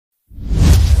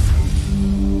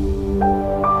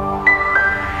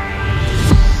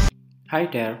Hi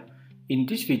there, in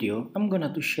this video I'm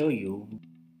gonna to show you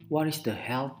what is the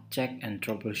health check and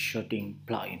troubleshooting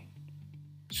plugin.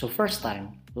 So first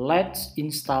time, let's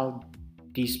install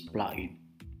this plugin.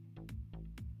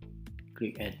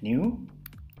 Click add new,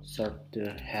 search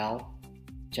the health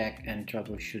check and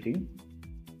troubleshooting.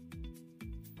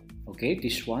 Okay,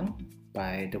 this one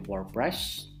by the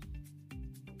WordPress.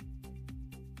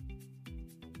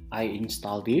 I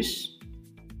install this.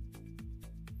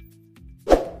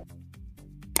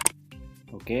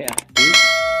 Okay, active.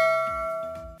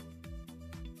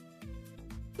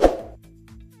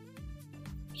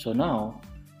 So now,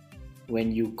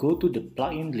 when you go to the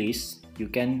plugin list, you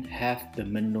can have the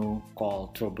menu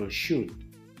called Troubleshoot.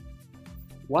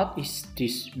 What is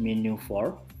this menu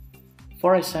for?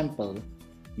 For example,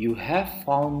 you have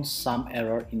found some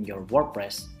error in your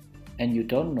WordPress and you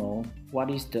don't know what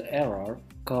is the error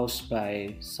caused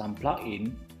by some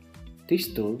plugin.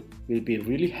 This tool will be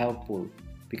really helpful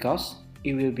because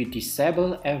it will be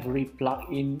disable every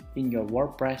plugin in your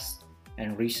WordPress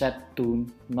and reset to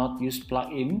not use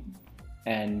plugin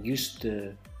and use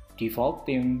the default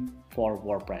theme for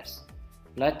WordPress.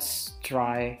 Let's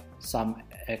try some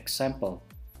example.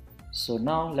 So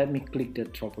now let me click the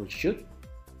troubleshoot.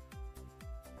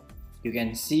 You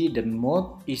can see the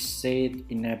mode is set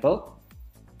enabled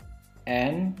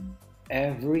and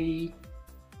every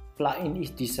plugin is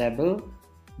disabled,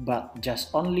 but just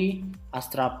only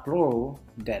Astra Pro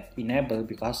that enable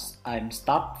because I'm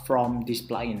start from this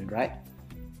plugin, right?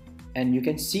 And you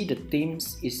can see the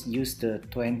themes is used the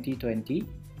 2020,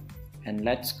 and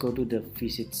let's go to the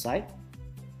visit site.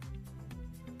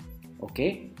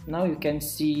 Okay, now you can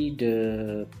see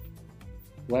the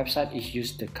website is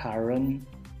used the current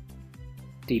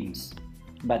themes,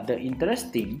 but the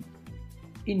interesting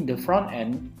in the front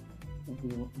end,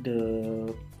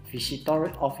 the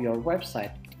visitor of your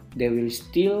website, they will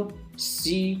still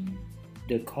see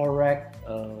the correct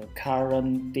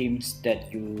current themes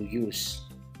that you use.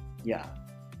 Yeah,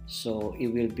 so it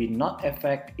will be not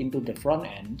affect into the front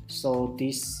end. So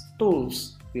these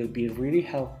tools will be really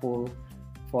helpful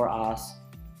for us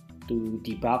to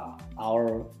debug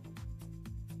our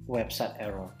website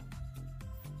error.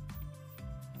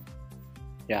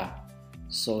 Yeah,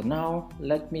 so now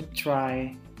let me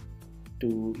try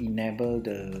to enable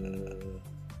the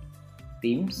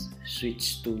themes,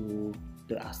 switch to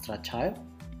the Astra child.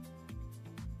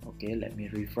 Okay, let me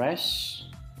refresh,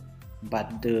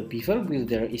 but the Beaver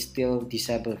Builder is still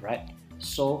disabled, right?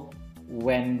 So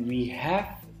when we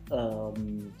have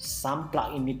some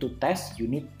plugin need to test, you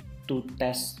need to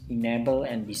test enable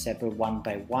and disable one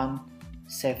by one,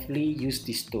 safely use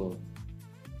this tool.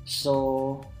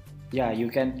 So yeah, you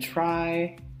can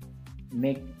try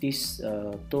make these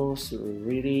tools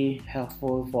really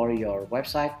helpful for your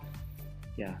website.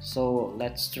 Yeah, so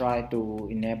let's try to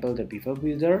enable the Beaver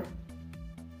Builder,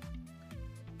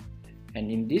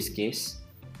 and in this case,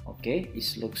 okay,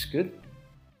 it looks good.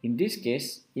 In this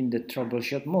case, in the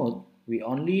troubleshoot mode, we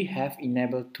only have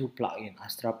enabled two plugins,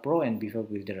 Astra Pro and Beaver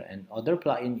Builder, and other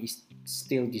plugin is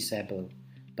still disabled,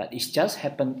 but it's just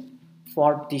happened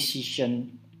for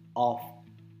decision of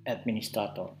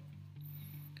administrator.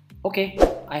 Okay,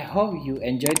 I hope you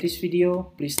enjoyed this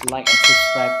video. Please like and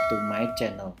subscribe to my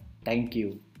channel. Thank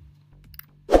you.